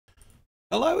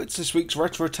Hello, it's this week's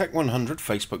Retro Tech 100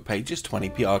 Facebook page's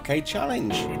 20p arcade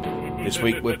challenge. This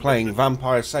week we're playing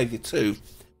Vampire Savior 2,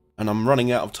 and I'm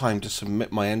running out of time to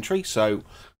submit my entry, so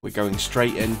we're going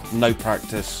straight in, no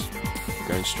practice,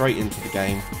 going straight into the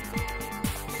game.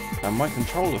 And my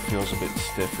controller feels a bit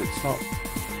stiff, it's not...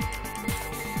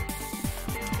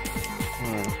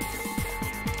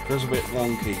 feels a bit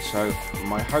wonky, so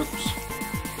my hopes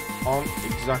aren't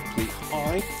exactly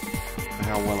high for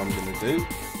how well I'm going to do.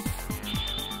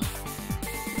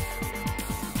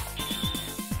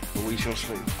 We shall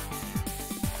see.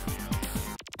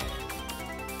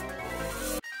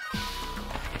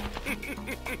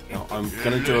 Now, I'm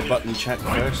going to do a button check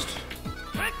first.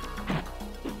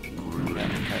 Yeah,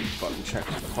 okay, button checks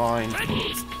are fine. You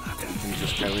can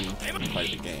just go in and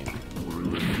play the game.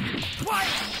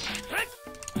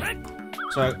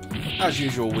 So, as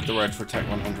usual with the Retro Tech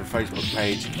 100 Facebook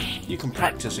page, you can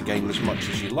practice a game as much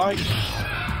as you like,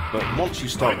 but once you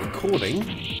start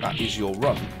recording, that is your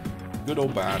run. Good or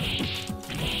bad.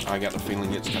 I get the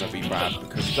feeling it's going to be bad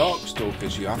because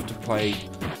Darkstalkers you have to play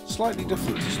slightly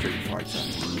different to Street Fighter.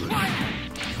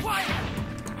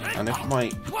 And if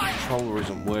my controller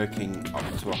isn't working up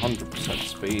to 100%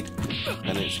 speed,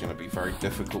 then it's going to be very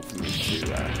difficult for me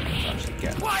to actually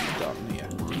get it done here.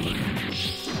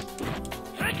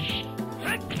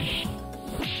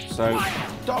 So,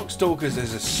 Darkstalkers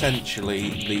is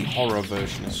essentially the horror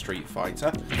version of Street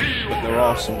Fighter, but there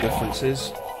are some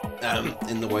differences.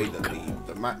 In the way that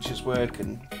the matches work,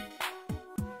 and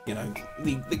you know,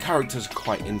 the characters are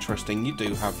quite interesting. You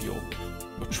do have your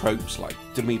tropes, like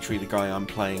Dimitri, the guy I'm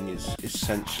playing, is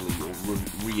essentially your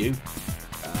Ryu.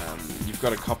 You've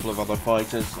got a couple of other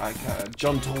fighters, like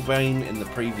John Tolbane in the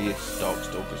previous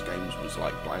Darkstalkers games was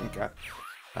like Blanca,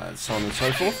 and so on and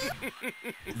so forth.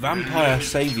 Vampire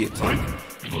Savior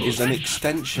 2 is an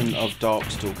extension of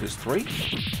Darkstalkers 3.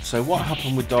 So what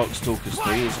happened with Darkstalkers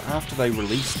 3 is after they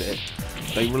released it,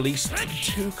 they released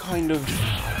two kind of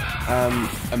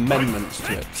amendments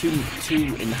to it,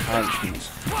 two enhancements,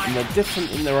 and they're different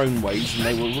in their own ways, and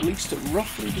they were released at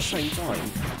roughly the same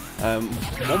time.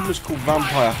 One was called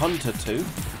Vampire Hunter 2,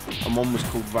 and one was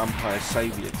called Vampire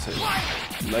Savior 2.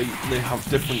 And they have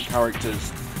different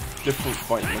characters, different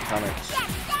fight mechanics,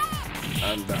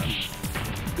 and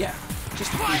yeah,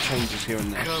 just a few changes here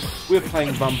and there. We're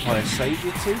playing Vampire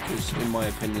Savior 2 because, in my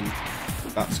opinion,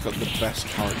 that's got the best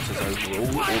characters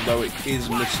overall, although it is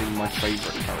missing my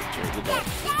favourite character of the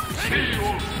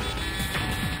Darkstalkers.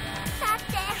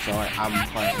 So I am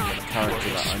playing with a character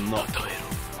that I'm not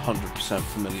 100%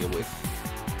 familiar with.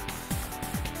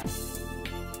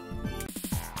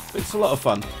 But it's a lot of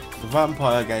fun. The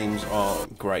vampire games are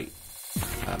great.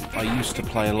 I used to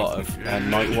play a lot of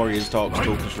Night Warriors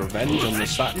Darkstalkers Revenge on the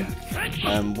Saturn.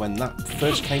 When that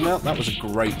first came out, that was a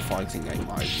great fighting game.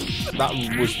 That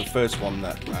was the first one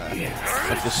that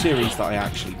of the series that I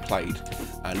actually played.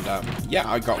 And yeah,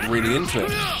 I got really into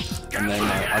it. And then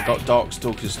I got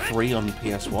Darkstalkers 3 on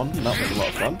PS1, and that was a lot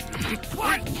of fun.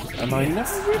 And I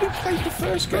never really played the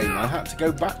first game. I had to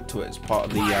go back to it as part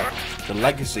of the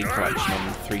Legacy collection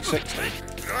on 360,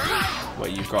 where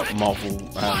you've got Marvel...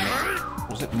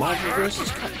 was it Marvel vs.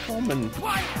 Capcom and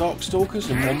Darkstalkers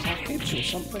in one package or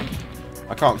something?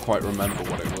 I can't quite remember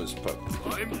what it was, but...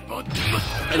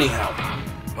 anyhow,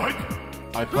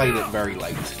 I played it very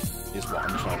late, is what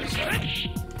I'm trying to say.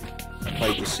 I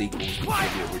played the sequels before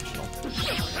the original.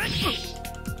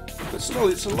 But still,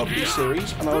 it's a lovely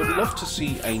series, and I would love to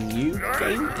see a new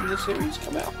game in the series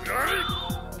come out.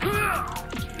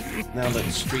 Now that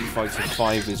Street Fighter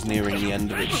 5 is nearing the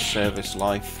end of its service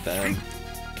life, then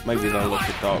maybe they'll look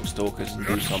at Darkstalkers and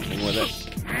do something with it.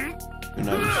 Who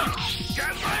knows?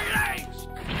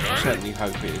 I certainly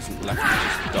hope it isn't left to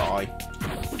just die,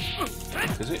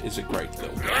 because it is a great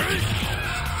little game.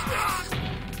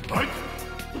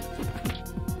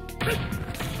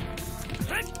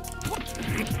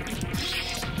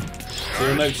 So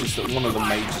you'll notice that one of the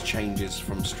major changes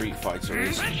from Street Fighter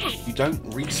is you don't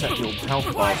reset your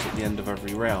health bars at the end of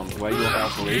every round. Where your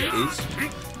health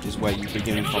is where you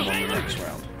begin from on the next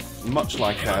round. Much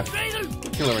like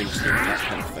Killer Instinct, that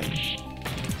kind of thing.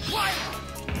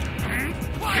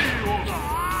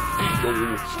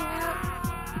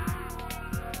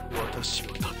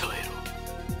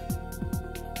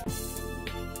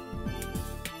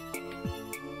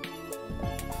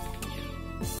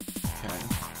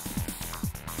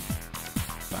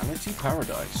 Vanity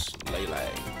Paradise, Lele.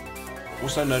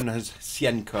 Also known as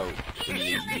Sienko in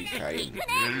the UK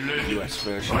and US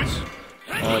versions.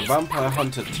 Vampire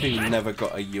Hunter 2 never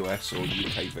got a US or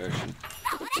UK version,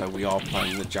 so we are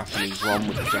playing the Japanese one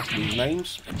with the Japanese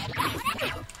names.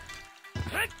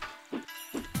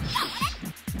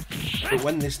 But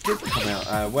when this did come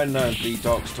out, when the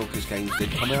Darkstalkers games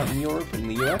did come out in Europe and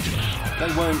the US,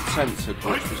 they weren't censored,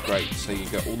 which was great. So you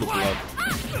get all the blood,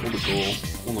 all the gore,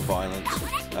 all the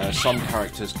violence. Some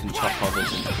characters can chop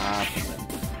others in half, and then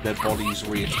their bodies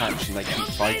reattach and they keep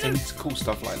fighting. It's cool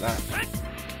stuff like that.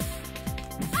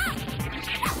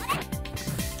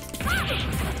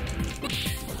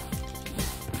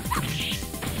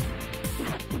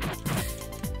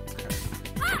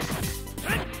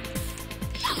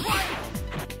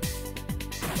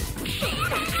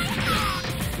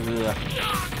 Get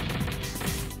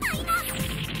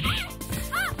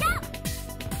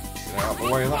out of the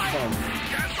way of that bomb.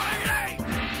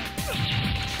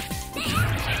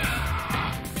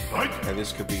 Okay,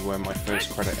 this could be where my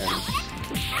first credit ends.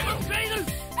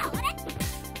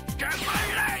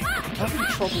 I'm having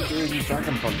trouble doing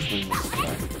Dragon Punch movements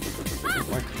today.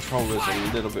 My controller's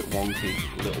a little bit wonky,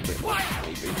 a little bit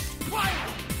maybe.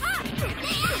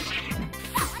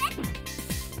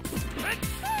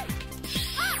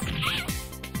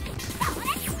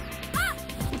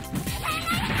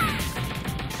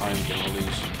 I'm gonna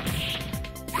lose.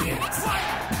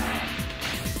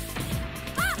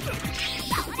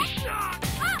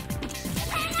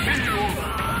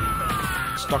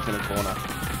 Stuck in a corner.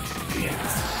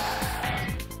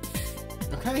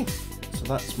 Okay, so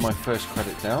that's my first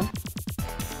credit down.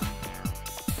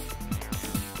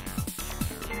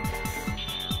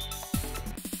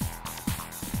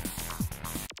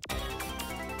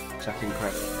 Second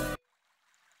credit.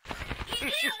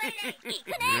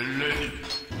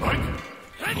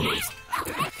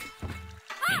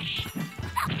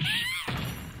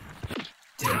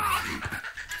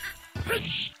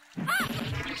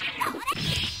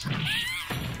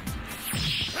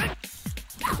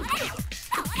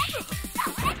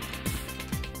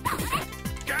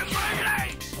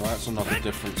 Well, that's another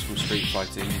difference from Street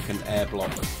Fighter. You can air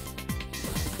block, which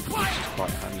is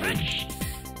quite handy.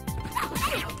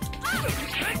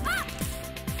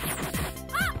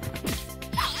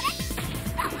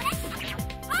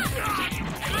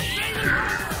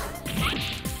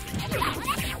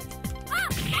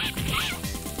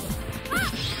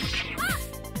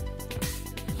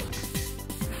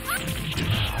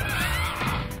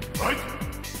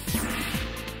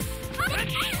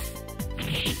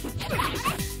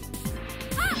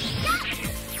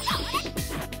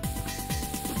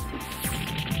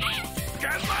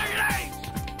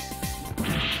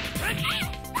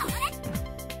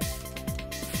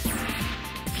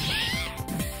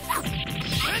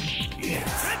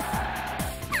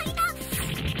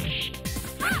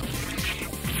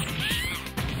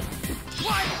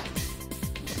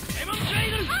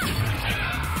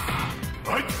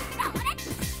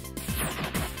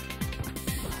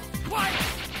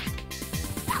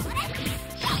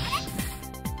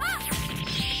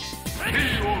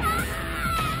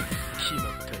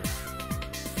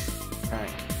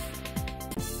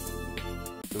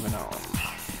 Moving on.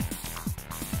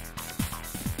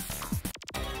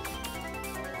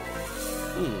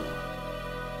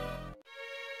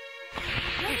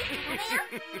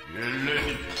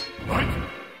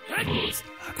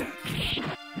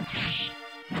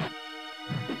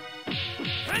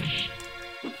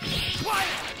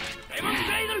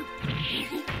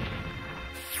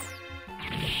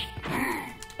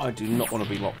 I do not want to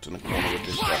be locked in a corner with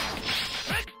this guy.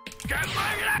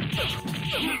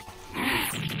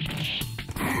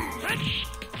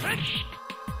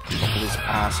 Look at this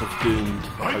ass of doom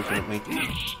poking at me.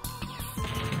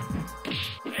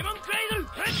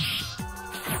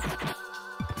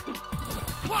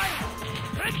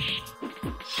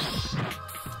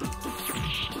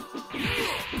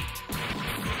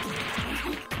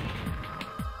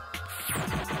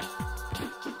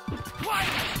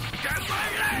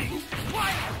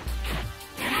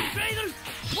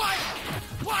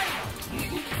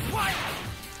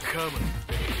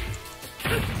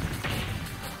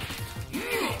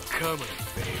 Come on,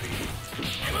 baby.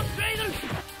 Come on, baby.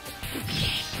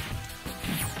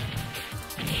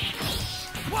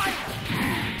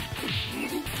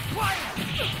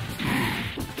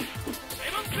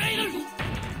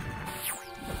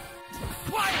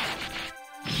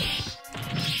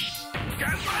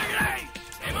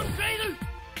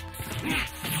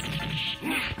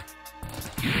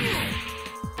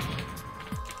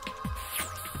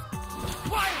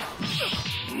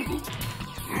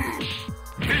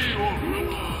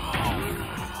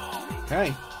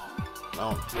 Okay.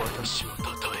 Now.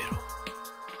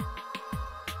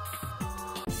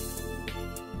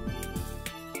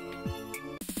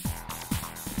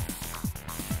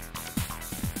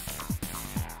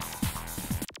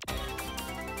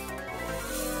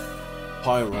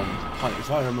 If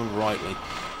I remember rightly,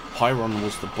 Pyron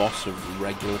was the boss of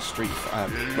regular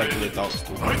regular Dark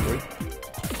Souls 3.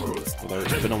 Although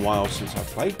it's been a while since I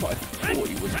played, but I thought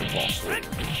he was the boss,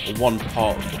 or one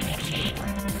part of the boss anyway.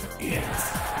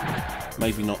 Yes.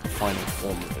 Maybe not the final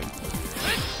form of him.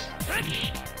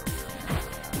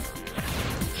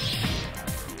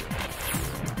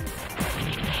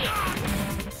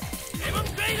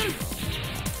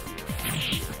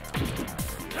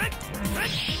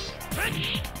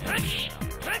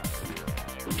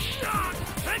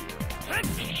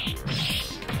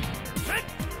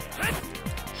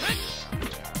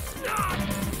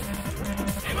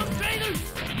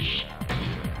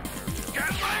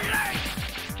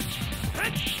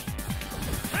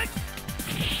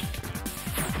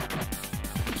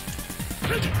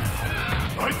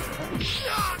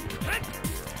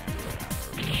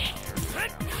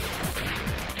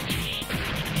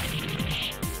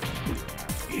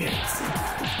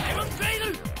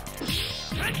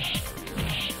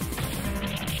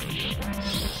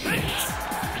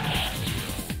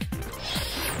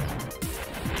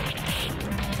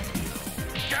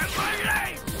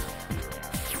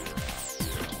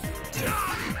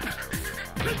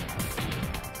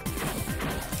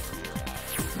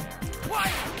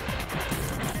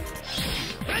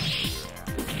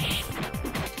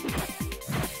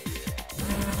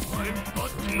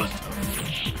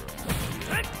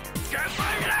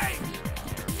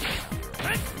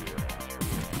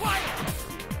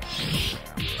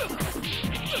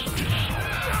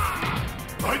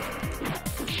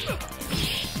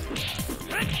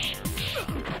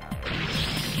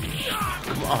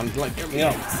 Like, get me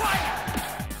up.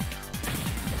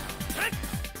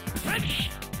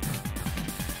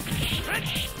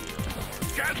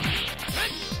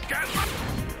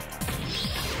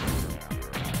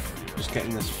 Just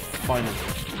getting this final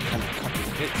kind of couple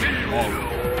of hits in there.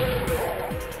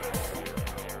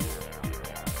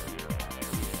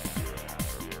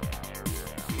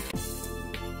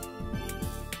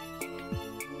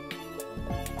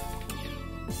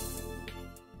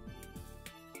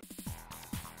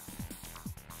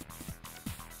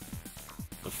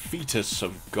 Fetus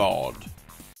of God.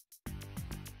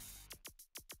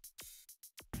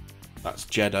 That's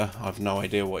Jeddah. I've no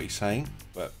idea what he's saying,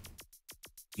 but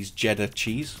he's Jeddah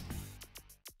cheese.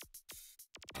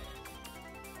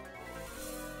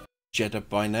 Jeddah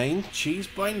by name, cheese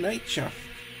by nature.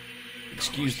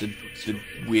 Excuse the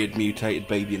weird mutated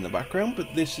baby in the background,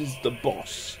 but this is the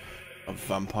boss of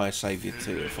Vampire Savior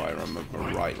 2, if I remember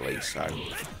rightly. So,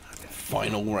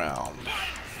 final round.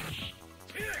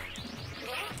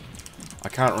 I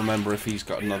can't remember if he's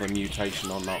got another mutation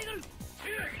or not.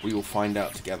 We will find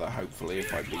out together, hopefully,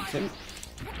 if I beat him.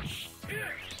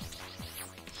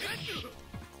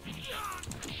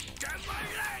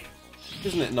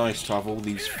 Isn't it nice to have all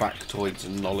these factoids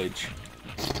and knowledge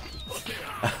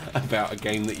about a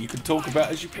game that you can talk about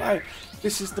as you play?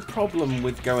 This is the problem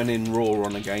with going in raw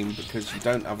on a game, because you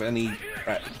don't have any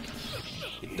prep.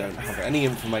 You don't have any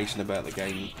information about the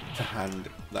game to hand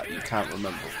that you can't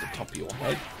remember off the top of your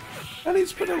head. And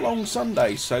it's been a long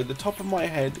Sunday, so the top of my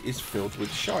head is filled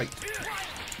with shite.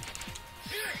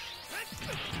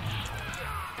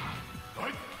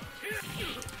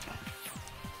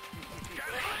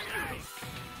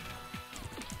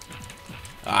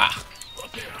 Ah!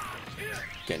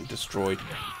 Getting destroyed.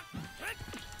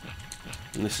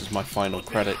 And this is my final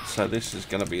credit, so this is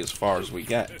going to be as far as we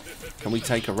get. Can we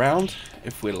take a round?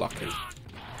 If we're lucky.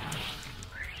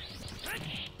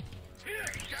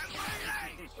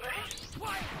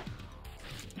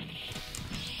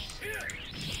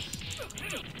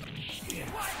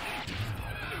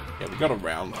 Yeah, we got a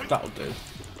round. That'll do.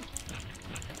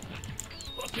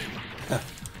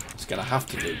 It's gonna have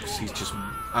to do, because he's just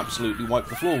absolutely wiped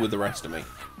the floor with the rest of me.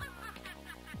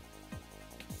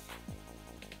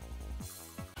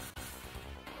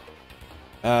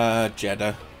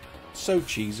 Jeddah. So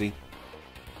cheesy.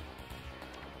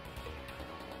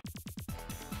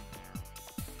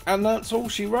 And that's all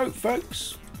she wrote,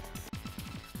 folks.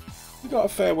 We got a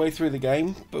fair way through the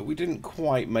game, but we didn't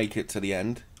quite make it to the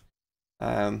end.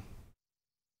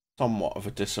 Somewhat of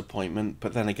a disappointment,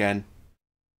 but then again,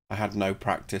 I had no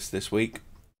practice this week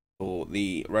for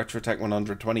the RetroTech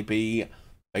 120p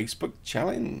Facebook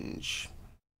challenge.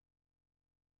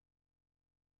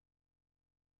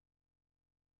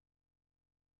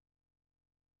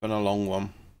 Been a long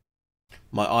one.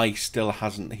 My eye still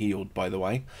hasn't healed, by the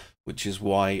way, which is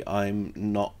why I'm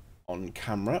not on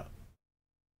camera.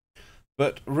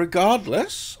 But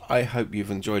regardless, I hope you've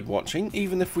enjoyed watching,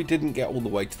 even if we didn't get all the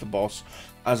way to the boss.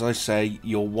 As I say,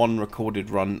 your one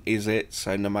recorded run is it,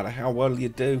 so no matter how well you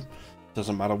do,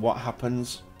 Doesn't matter what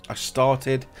happens. I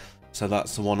started, so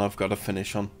that's the one I've got to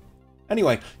finish on.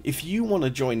 Anyway, if you want to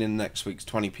join in next week's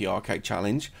 20p arcade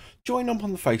challenge, join up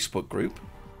on the Facebook group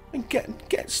and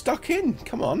get stuck in.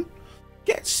 Come on.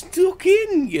 Get stuck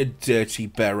in, you dirty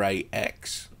beret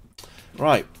X.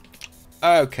 Right.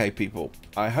 Okay, people.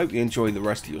 I hope you enjoy the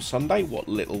rest of your Sunday, what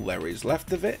little there is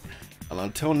left of it. And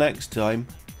until next time,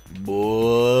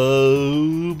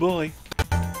 bye.